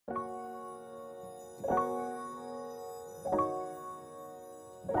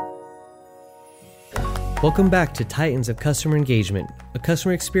Welcome back to Titans of Customer Engagement, a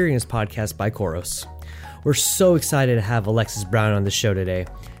customer experience podcast by Khoros. We're so excited to have Alexis Brown on the show today.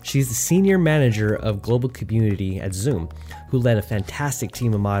 She's the Senior Manager of Global Community at Zoom, who led a fantastic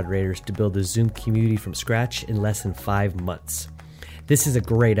team of moderators to build the Zoom community from scratch in less than 5 months. This is a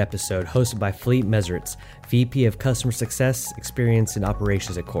great episode hosted by Philippe Meseritz, VP of Customer Success, Experience, and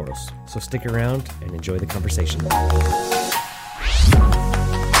Operations at Khoros. So stick around and enjoy the conversation.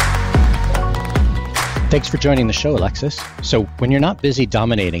 Thanks for joining the show, Alexis. So when you're not busy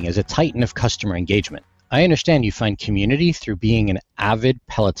dominating as a titan of customer engagement, I understand you find community through being an avid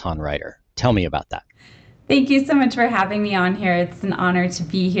Peloton rider. Tell me about that. Thank you so much for having me on here. It's an honor to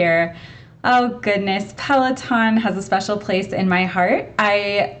be here. Oh goodness, Peloton has a special place in my heart.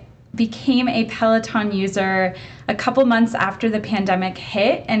 I became a Peloton user a couple months after the pandemic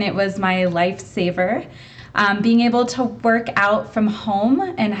hit, and it was my lifesaver. Being able to work out from home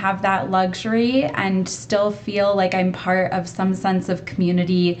and have that luxury and still feel like I'm part of some sense of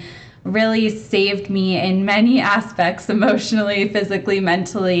community really saved me in many aspects, emotionally, physically,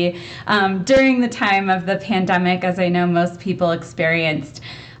 mentally, during the time of the pandemic, as I know most people experienced.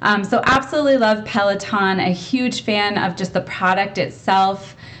 So absolutely love Peloton, a huge fan of just the product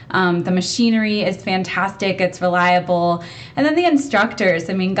itself. The machinery is fantastic. It's reliable. And then the instructors,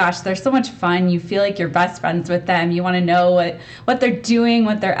 I mean, gosh, they're so much fun. You feel like you're best friends with them. You want to know what they're doing,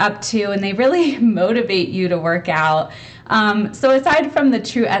 what they're up to, and they really motivate you to work out. So aside from the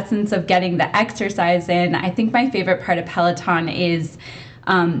true essence of getting the exercise in, I think my favorite part of Peloton is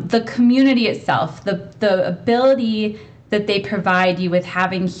the community itself, the ability that they provide you with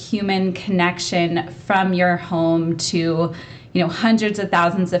having human connection from your home to hundreds of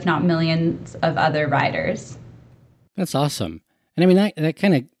thousands, if not millions of other riders. That's awesome. And I mean, that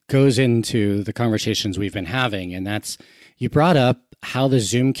kind of goes into the conversations we've been having. And that's, you brought up how the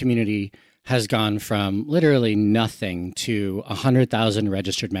Zoom community has gone from literally nothing to 100,000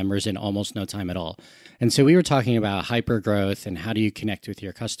 registered members in almost no time at all. And so we were talking about hyper growth and how do you connect with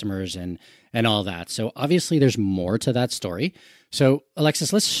your customers and all that. So obviously there's more to that story. So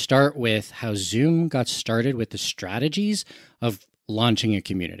Alexis, let's start with how Zoom got started with the strategies of launching a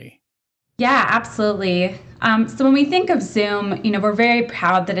community. Yeah, absolutely. So when we think of Zoom, we're very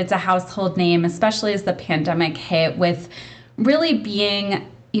proud that it's a household name, especially as the pandemic hit, with really being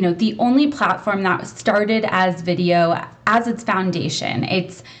the only platform that started as video as its foundation.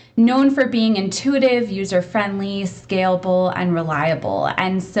 It's known for being intuitive, user-friendly, scalable, and reliable.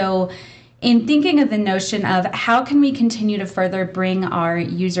 And so in thinking of the notion of how can we continue to further bring our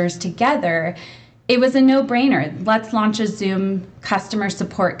users together, it was a no-brainer. Let's launch a Zoom customer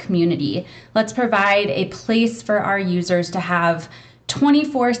support community. Let's provide a place for our users to have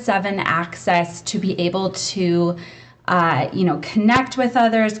 24/7 access to be able to connect with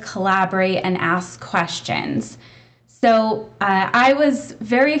others, collaborate, and ask questions. So I was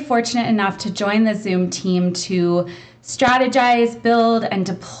very fortunate enough to join the Zoom team to strategize, build, and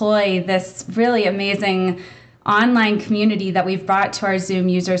deploy this really amazing online community that we've brought to our Zoom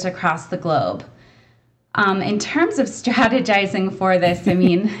users across the globe. In terms of strategizing for this, I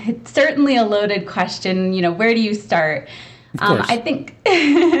mean, it's certainly a loaded question. Where do you start? I think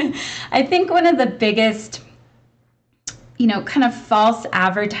I think one of the biggest kind of false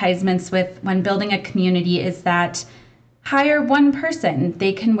advertisements when building a community is that hire one person.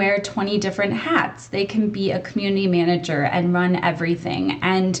 They can wear 20 different hats. They can be a community manager and run everything.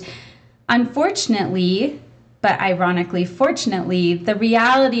 And unfortunately, but ironically, fortunately, the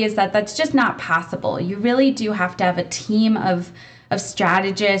reality is that that's just not possible. You really do have to have a team of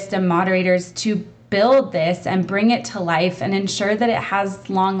strategists and moderators to build this and bring it to life and ensure that it has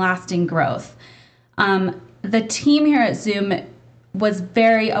long-lasting growth. The team here at Zoom was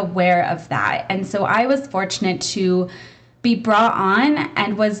very aware of that. And so I was fortunate to be brought on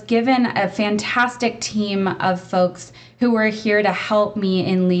and was given a fantastic team of folks who were here to help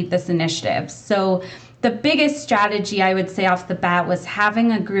me and lead this initiative. So the biggest strategy I would say off the bat was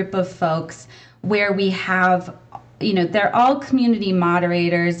having a group of folks where we have, they're all community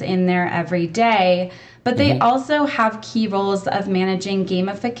moderators in there every day, but they also have key roles of managing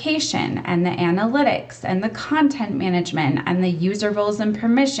gamification and the analytics and the content management and the user roles and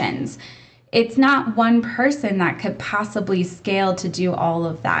permissions. It's not one person that could possibly scale to do all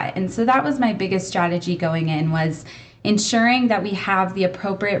of that. And so that was my biggest strategy going in, was ensuring that we have the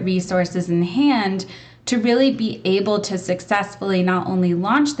appropriate resources in hand to really be able to successfully not only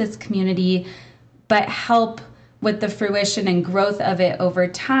launch this community, but help with the fruition and growth of it over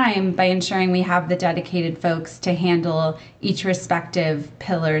time by ensuring we have the dedicated folks to handle each respective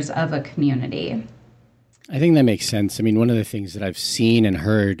pillars of a community. I think that makes sense. I mean, one of the things that I've seen and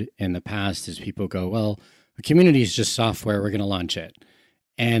heard in the past is people go, well, a community is just software, we're going to launch it.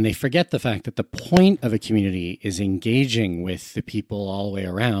 And they forget the fact that the point of a community is engaging with the people all the way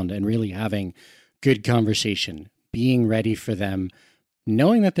around and really having good conversation, being ready for them,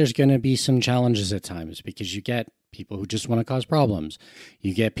 knowing that there's going to be some challenges at times because you get people who just want to cause problems.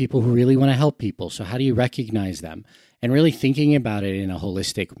 You get people who really want to help people. So how do you recognize them? And really thinking about it in a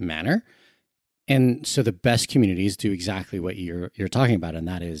holistic manner. And so the best communities do exactly what you're talking about, and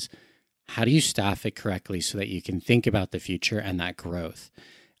that is, how do you staff it correctly so that you can think about the future and that growth?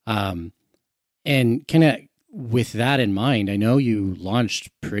 And kind of with that in mind, I know you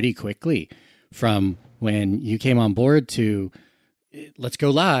launched pretty quickly from when you came on board to let's go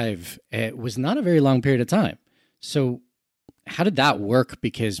live. It was not a very long period of time. So how did that work?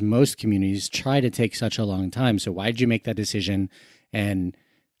 Because most communities try to take such a long time. So why did you make that decision, and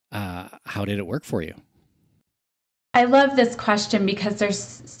how did it work for you? I love this question because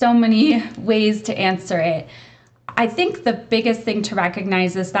there's so many ways to answer it. I think the biggest thing to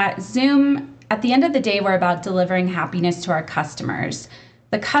recognize is that Zoom, at the end of the day, we're about delivering happiness to our customers.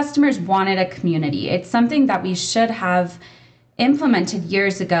 The customers wanted a community. It's something that we should have implemented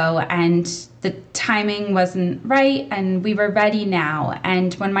years ago, and the timing wasn't right, and we were ready now.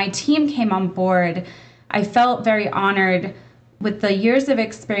 And when my team came on board, I felt very honored with the years of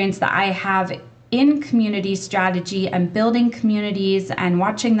experience that I have in community strategy and building communities and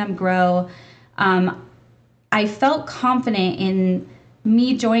watching them grow. I felt confident in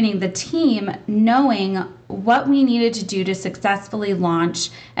me joining the team, knowing what we needed to do to successfully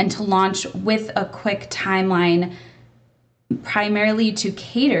launch, and to launch with a quick timeline, primarily to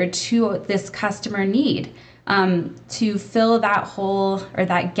cater to this customer need, to fill that hole or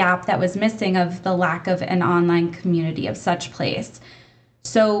that gap that was missing of the lack of an online community of such place.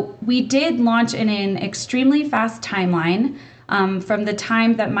 So we did launch in an extremely fast timeline. From the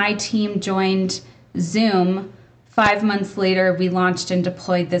time that my team joined Zoom, 5 months later, we launched and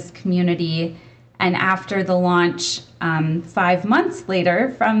deployed this community. And after the launch, 5 months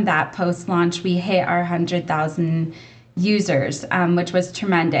later from that post-launch, we hit our 100,000 users, which was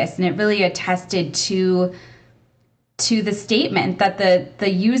tremendous. And it really attested to the statement that the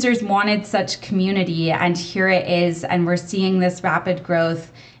users wanted such community, and here it is, and we're seeing this rapid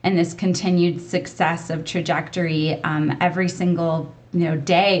growth and this continued success of trajectory every single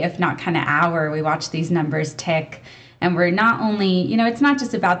day, if not kind of hour. We watch these numbers tick, and we're not only, it's not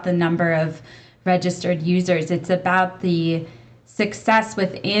just about the number of registered users, it's about the success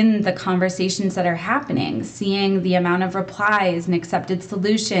within the conversations that are happening, seeing the amount of replies and accepted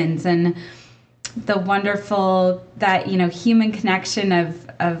solutions, and the wonderful human connection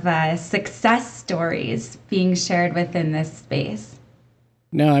of success stories being shared within this space.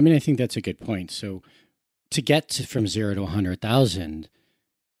 No, I mean, I think that's a good point. So to get from 0 to 100,000,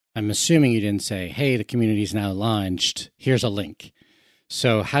 I'm assuming you didn't say, hey, the community is now launched, here's a link.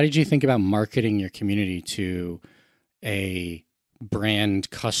 So how did you think about marketing your community to a brand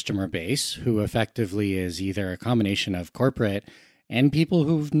customer base who effectively is either a combination of corporate and people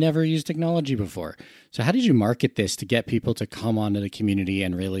who've never used technology before? So how did you market this to get people to come onto the community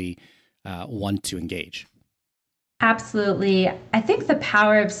and really want to engage? Absolutely. I think the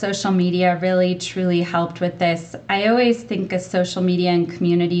power of social media really, truly helped with this. I always think of social media and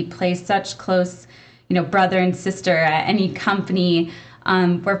community play such close, brother and sister at any company.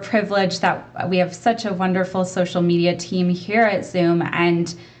 We're privileged that we have such a wonderful social media team here at Zoom,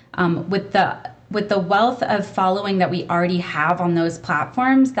 and with the wealth of following that we already have on those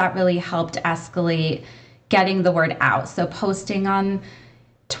platforms, that really helped escalate getting the word out. So posting on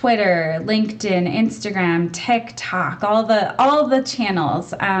Twitter, LinkedIn, Instagram, TikTok, all the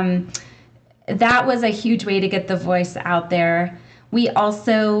channels. That was a huge way to get the voice out there. We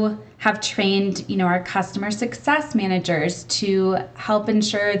also have trained, our customer success managers to help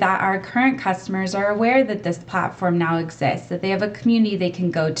ensure that our current customers are aware that this platform now exists, that they have a community they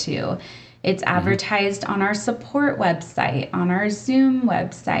can go to. It's advertised on our support website, on our Zoom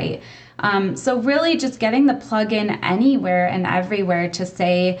website. So really just getting the plug-in anywhere and everywhere to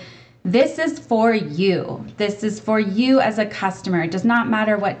say, this is for you. This is for you as a customer. It does not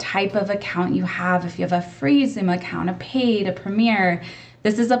matter what type of account you have. If you have a free Zoom account, a paid, a Premier,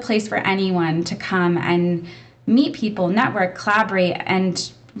 this is a place for anyone to come and meet people, network, collaborate,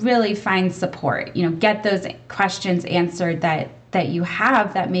 and really find support. Get those questions answered that you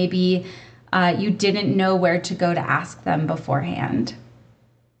have that maybe you didn't know where to go to ask them beforehand.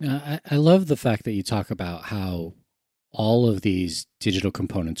 I love the fact that you talk about how all of these digital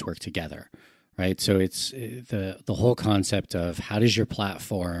components work together, right? So it's the whole concept of how does your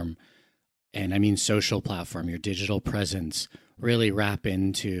platform and I mean social platform, your digital presence, really wrap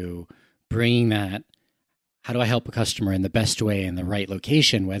into bringing that, how do I help a customer in the best way in the right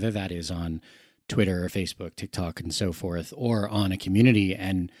location, whether that is on Twitter or Facebook, TikTok, and so forth, or on a community,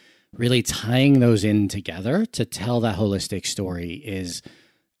 and really tying those in together to tell that holistic story is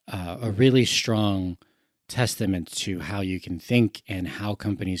a really strong testament to how you can think and how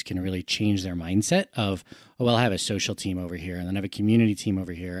companies can really change their mindset of, oh, well, I have a social team over here, and then I have a community team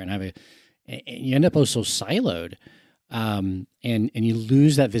over here, and you end up also siloed, and you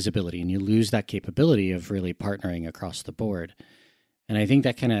lose that visibility and you lose that capability of really partnering across the board. And I think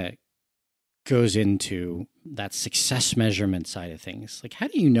that kind of goes into that success measurement side of things. Like, how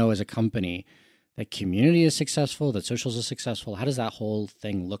do you know as a company that community is successful, that socials is successful? How does that whole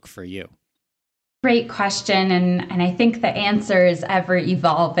thing look for you? Great question. And I think the answer is ever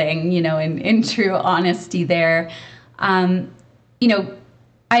evolving, in true honesty there.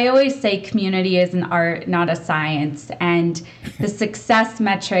 I always say community is an art, not a science. And the success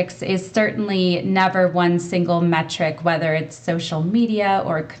metrics is certainly never one single metric, whether it's social media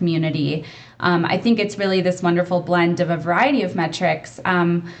or community. I think it's really this wonderful blend of a variety of metrics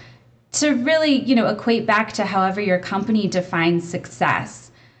to really, equate back to however your company defines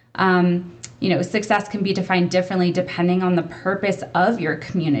success. Success can be defined differently depending on the purpose of your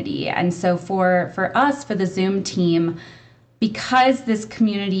community. And so for us, for the Zoom team, because this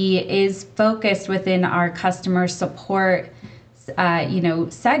community is focused within our customer support,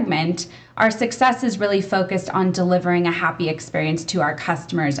 segment, our success is really focused on delivering a happy experience to our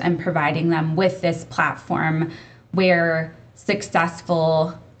customers and providing them with this platform where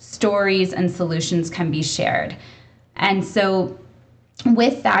successful stories and solutions can be shared. And so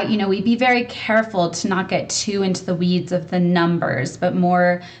with that, we be very careful to not get too into the weeds of the numbers, but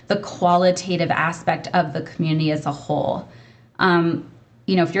more the qualitative aspect of the community as a whole.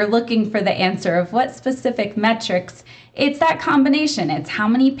 If you're looking for the answer of what specific metrics, it's that combination. It's how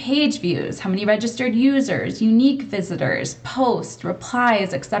many page views, how many registered users, unique visitors, posts,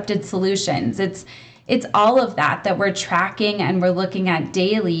 replies, accepted solutions. It's all of that we're tracking and we're looking at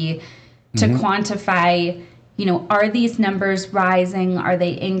daily to quantify, are these numbers rising? Are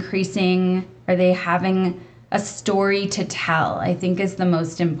they increasing? Are they having a story to tell? I think is the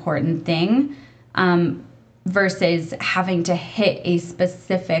most important thing. Versus having to hit a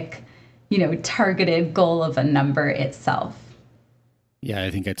specific, targeted goal of a number itself. Yeah,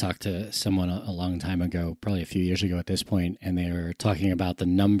 I think I talked to someone a long time ago, probably a few years ago at this point, and they were talking about the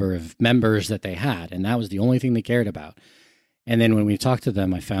number of members that they had, and that was the only thing they cared about. And then when we talked to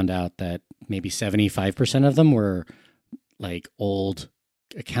them, I found out that maybe 75% of them were like old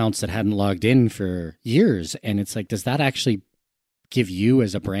accounts that hadn't logged in for years. And it's like, does that actually give you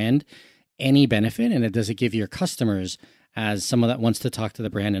as a brand any benefit? And does it give your customers, as someone that wants to talk to the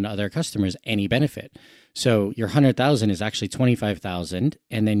brand and other customers, any benefit? So your 100,000 is actually 25,000.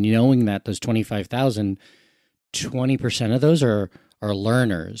 And then knowing that those 25,000, 20% of those are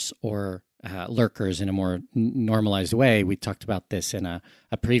learners or lurkers in a more normalized way. We talked about this in a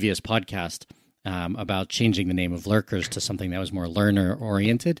previous podcast about changing the name of lurkers to something that was more learner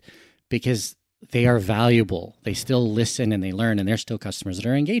oriented, because they are valuable. They still listen and they learn, and they're still customers that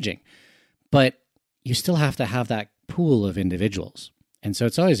are engaging. But you still have to have that pool of individuals. And so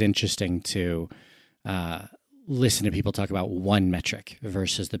it's always interesting to listen to people talk about one metric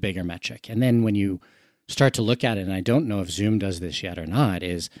versus the bigger metric. And then when you start to look at it, and I don't know if Zoom does this yet or not,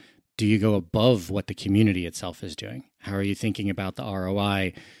 is do you go above what the community itself is doing? How are you thinking about the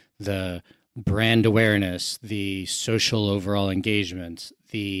ROI, the brand awareness, the social overall engagement,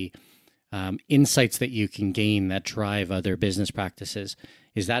 the insights that you can gain that drive other business practices?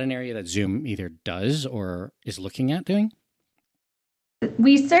 Is that an area that Zoom either does or is looking at doing?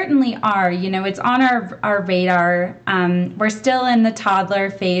 We certainly are. It's on our radar. We're still in the toddler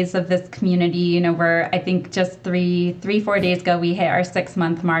phase of this community. We're, I think, just 4 days ago, we hit our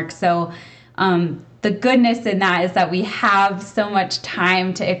 6-month mark. So the goodness in that is that we have so much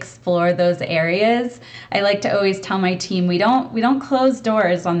time to explore those areas. I like to always tell my team, we don't close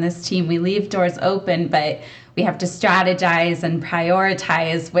doors on this team. We leave doors open, but we have to strategize and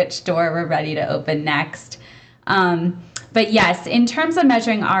prioritize which door we're ready to open next. But yes, in terms of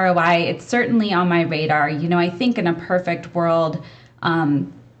measuring ROI, it's certainly on my radar. I think in a perfect world,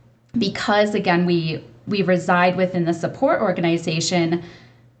 because again, we reside within the support organization,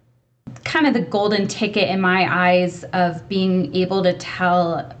 kind of the golden ticket in my eyes of being able to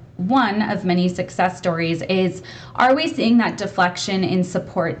tell one of many success stories is, are we seeing that deflection in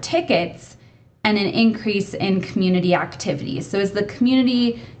support tickets and an increase in community activity? So is the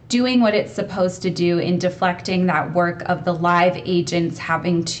community doing what it's supposed to do in deflecting that work of the live agents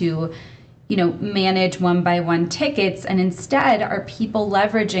having to, manage one by one tickets. And instead, are people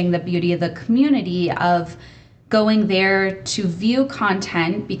leveraging the beauty of the community of going there to view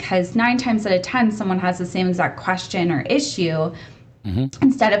content, because 9 times out of 10, someone has the same exact question or issue.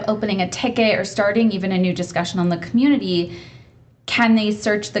 Instead of opening a ticket or starting even a new discussion on the community, can they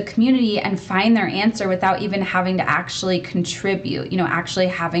search the community and find their answer without even having to actually contribute, actually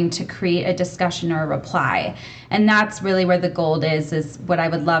having to create a discussion or a reply? And that's really where the goal is what I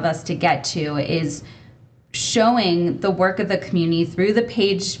would love us to get to, is showing the work of the community through the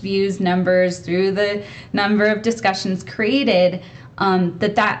page views numbers, through the number of discussions created,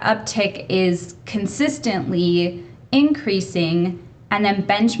 that uptick is consistently increasing, and then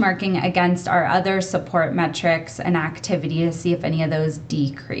benchmarking against our other support metrics and activity to see if any of those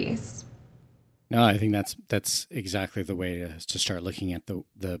decrease. No, I think that's exactly the way to start looking at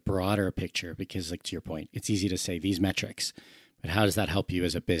the broader picture, because, like, to your point, it's easy to say these metrics, but how does that help you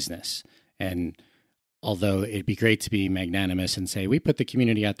as a business? And although it'd be great to be magnanimous and say we put the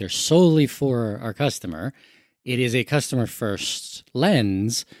community out there solely for our customer, it is a customer first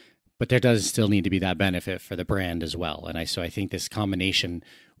lens, but there does still need to be that benefit for the brand as well. And so I think this combination,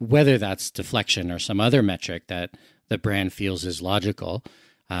 whether that's deflection or some other metric that the brand feels is logical,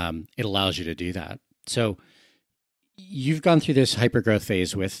 it allows you to do that. So you've gone through this hypergrowth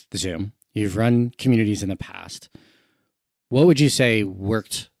phase with Zoom. You've run communities in the past. What would you say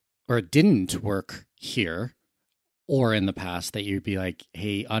worked or didn't work here or in the past that you'd be like,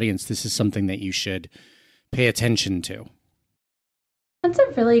 hey, audience, this is something that you should pay attention to? That's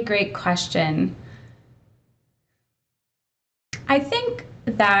a really great question. I think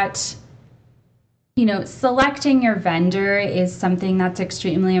that, selecting your vendor is something that's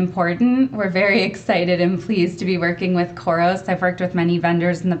extremely important. We're very excited and pleased to be working with Khoros. I've worked with many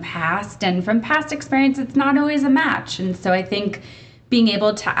vendors in the past, and from past experience, it's not always a match. And so I think being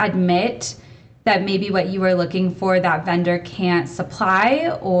able to admit that maybe what you were looking for, that vendor can't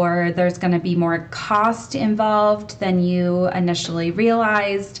supply, or there's going to be more cost involved than you initially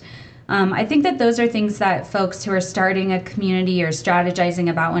realized. I think that those are things that folks who are starting a community or strategizing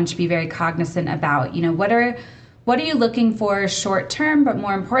about one should be very cognizant about. What are you looking for short term, but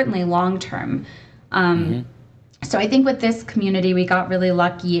more importantly, long term? So I think with this community, we got really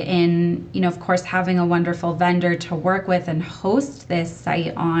lucky in, of course, having a wonderful vendor to work with and host this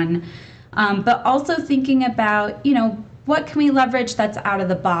site on. But also thinking about, what can we leverage that's out of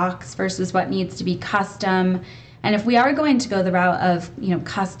the box versus what needs to be custom. And if we are going to go the route of,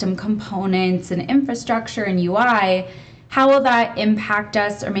 custom components and infrastructure and UI, how will that impact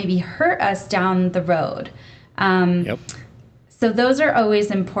us or maybe hurt us down the road? So those are always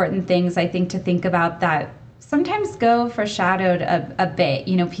important things, I think, to think about that sometimes go foreshadowed a bit.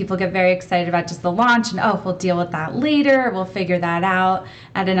 People get very excited about just the launch and, we'll deal with that later. We'll figure that out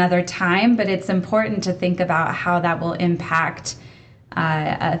at another time. But it's important to think about how that will impact,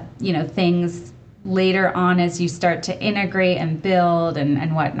 things later on as you start to integrate and build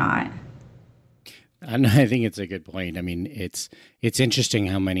and whatnot. And I think it's a good point. I mean, it's interesting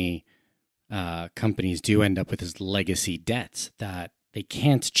how many companies do end up with this legacy debt that they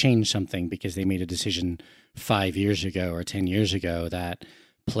can't change something because they made a decision 5 years ago or 10 years ago that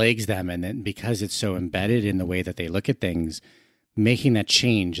plagues them. And then because it's so embedded in the way that they look at things, making that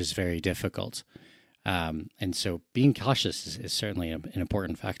change is very difficult. And so being cautious is certainly an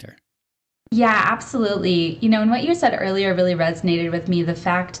important factor. Yeah, absolutely. And what you said earlier really resonated with me, the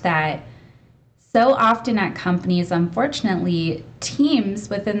fact that so often at companies, unfortunately, teams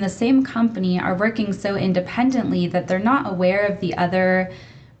within the same company are working so independently that they're not aware of the other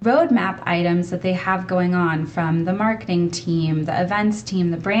roadmap items that they have going on, from the marketing team, the events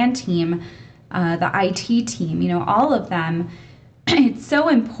team, the brand team, the IT team, all of them. It's so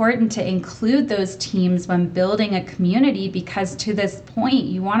important to include those teams when building a community, because to this point,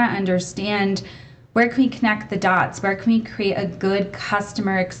 you want to understand, where can we connect the dots? Where can we create a good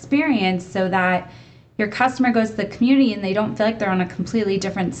customer experience so that your customer goes to the community and they don't feel like they're on a completely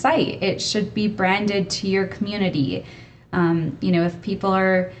different site? It should be branded to your community. If people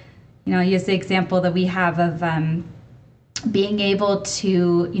are, I'll use the example that we have of being able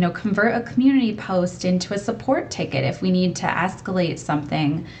to, convert a community post into a support ticket if we need to escalate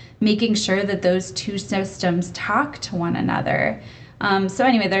something, making sure that those two systems talk to one another. So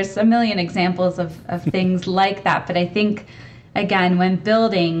anyway, there's a million examples of things like that. But I think, again, when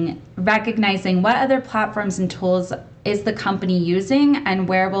building, recognizing what other platforms and tools is the company using and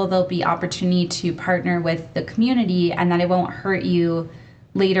where will there be opportunity to partner with the community, and that it won't hurt you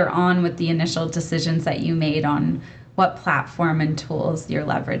later on with the initial decisions that you made on what platform and tools you're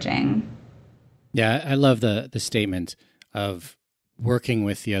leveraging. Yeah, I love the statement of working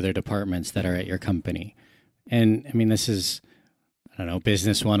with the other departments that are at your company. And I mean, this is, I don't know,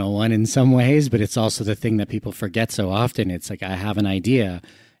 business 101 in some ways, but it's also the thing that people forget so often. It's like, I have an idea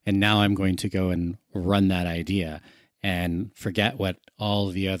and now I'm going to go and run that idea and forget what all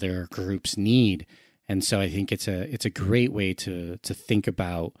the other groups need. And so I think it's a great way to think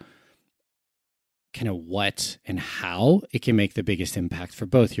about kind of what and how it can make the biggest impact for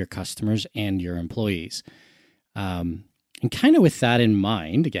both your customers and your employees. And kind of with that in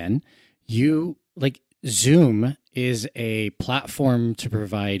mind, again, you like Zoom is a platform to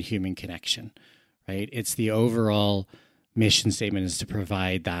provide human connection, right? It's the overall mission statement is to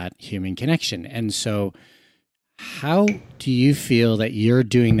provide that human connection. And so how do you feel that you're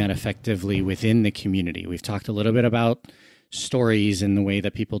doing that effectively within the community? We've talked a little bit about stories and the way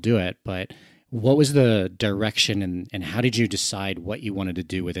that people do it, but what was the direction and how did you decide what you wanted to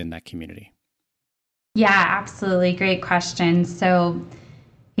do within that community? Yeah, absolutely. Great question. So,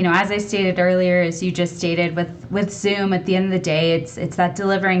 as I stated earlier, as you just stated, with Zoom, at the end of the day, it's that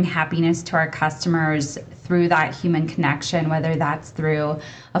delivering happiness to our customers through that human connection, whether that's through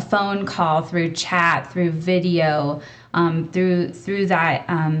a phone call, through chat, through video, through that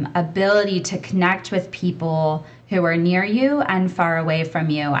ability to connect with people who are near you and far away from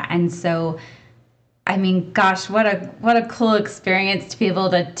you. And so, I mean, gosh, what a cool experience to be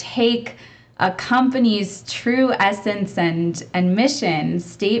able to take a company's true essence and mission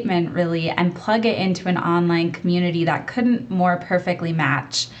statement really and plug it into an online community that couldn't more perfectly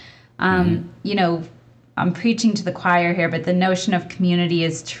match. I'm preaching to the choir here, but the notion of community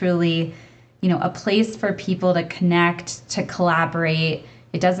is truly, a place for people to connect, to collaborate.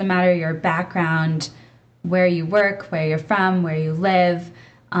 It doesn't matter your background, where you work, where you're from, where you live.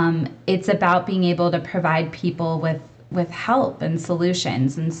 It's about being able to provide people with help and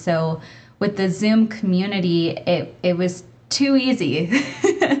solutions. And so with the Zoom community, it was too easy.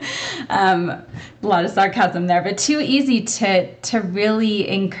 A lot of sarcasm there, but too easy to really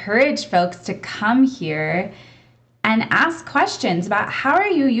encourage folks to come here and ask questions about how are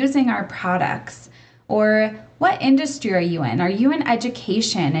you using our products, or what industry are you in? Are you in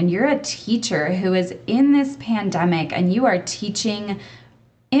education and you're a teacher who is in this pandemic and you are teaching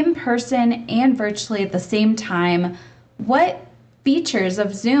in person and virtually at the same time? What features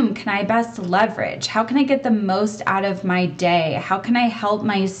of Zoom can I best leverage? How can I get the most out of my day? How can I help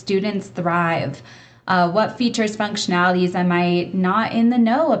my students thrive? What features, functionalities am I not in the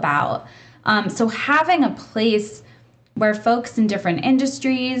know about? So having a place where folks in different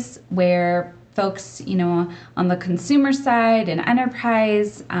industries, where folks, on the consumer side and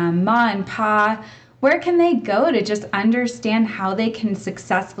enterprise, ma and pa, where can they go to just understand how they can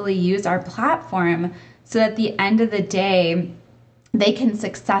successfully use our platform so at the end of the day, they can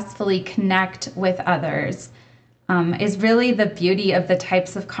successfully connect with others, is really the beauty of the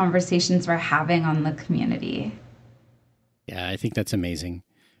types of conversations we're having on the community. Yeah, I think that's amazing.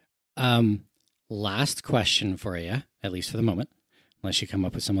 Last question for you, at least for the moment, unless you come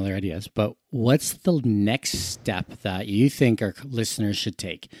up with some other ideas. But what's the next step that you think our listeners should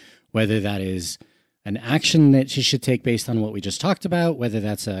take? Whether that is an action that you should take based on what we just talked about, whether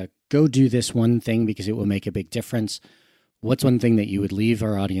that's a go do this one thing because it will make a big difference. What's one thing that you would leave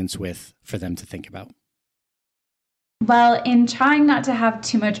our audience with for them to think about? Well, in trying not to have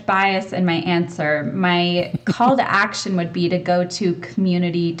too much bias in my answer, my call to action would be to go to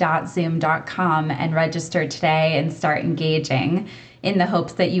community.zoom.com and register today and start engaging in the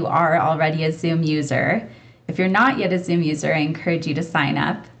hopes that you are already a Zoom user. If you're not yet a Zoom user, I encourage you to sign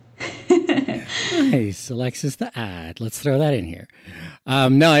up. Nice. Alexis, the ad. Let's throw that in here.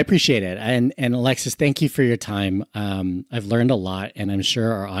 No, I appreciate it. And Alexis, thank you for your time. I've learned a lot, and I'm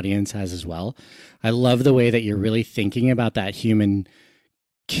sure our audience has as well. I love the way that you're really thinking about that human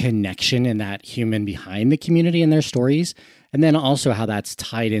connection and that human behind the community and their stories. And then also how that's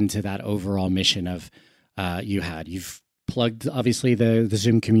tied into that overall mission of you've plugged, obviously, the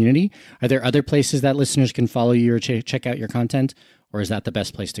Zoom community. Are there other places that listeners can follow you or check out your content, or is that the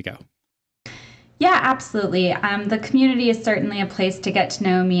best place to go? Yeah, absolutely. The community is certainly a place to get to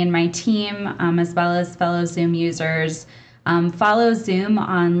know me and my team, as well as fellow Zoom users. Follow Zoom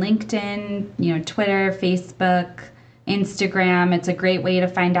on LinkedIn, Twitter, Facebook, Instagram. It's a great way to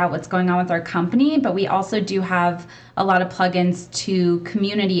find out what's going on with our company, but we also do have a lot of plugins to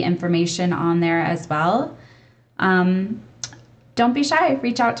community information on there as well. Don't be shy.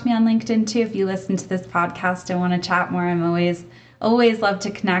 Reach out to me on LinkedIn too if you listen to this podcast and want to chat more. I'm always love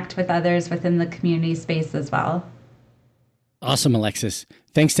to connect with others within the community space as well. Awesome, Alexis.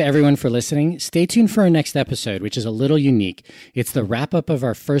 Thanks to everyone for listening. Stay tuned for our next episode, which is a little unique. It's the wrap-up of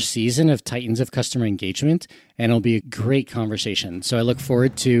our first season of Titans of Customer Engagement, and it'll be a great conversation. So I look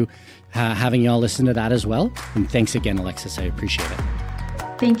forward to having y'all listen to that as well. And thanks again, Alexis. I appreciate it.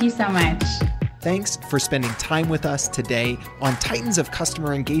 Thank you so much. Thanks for spending time with us today on Titans of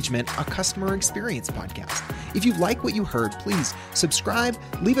Customer Engagement, a customer experience podcast. If you like what you heard, please subscribe,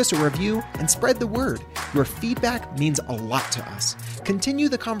 leave us a review, and spread the word. Your feedback means a lot to us. Continue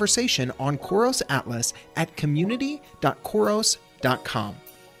the conversation on Khoros Atlas at community.khoros.com.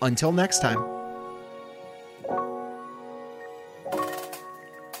 Until next time.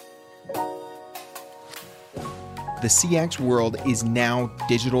 The CX world is now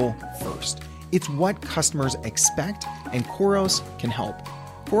digital first. It's what customers expect, and Khoros can help.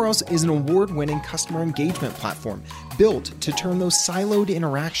 Khoros is an award-winning customer engagement platform built to turn those siloed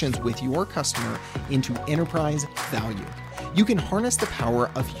interactions with your customer into enterprise value. You can harness the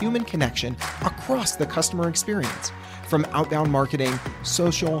power of human connection across the customer experience, from outbound marketing,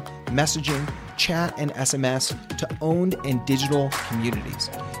 social, messaging, chat, and SMS to owned and digital communities.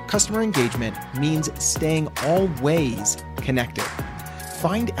 Customer engagement means staying always connected.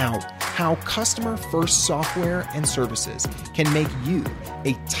 Find out how customer-first software and services can make you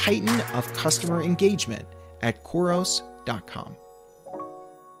a titan of customer engagement at Khoros.com.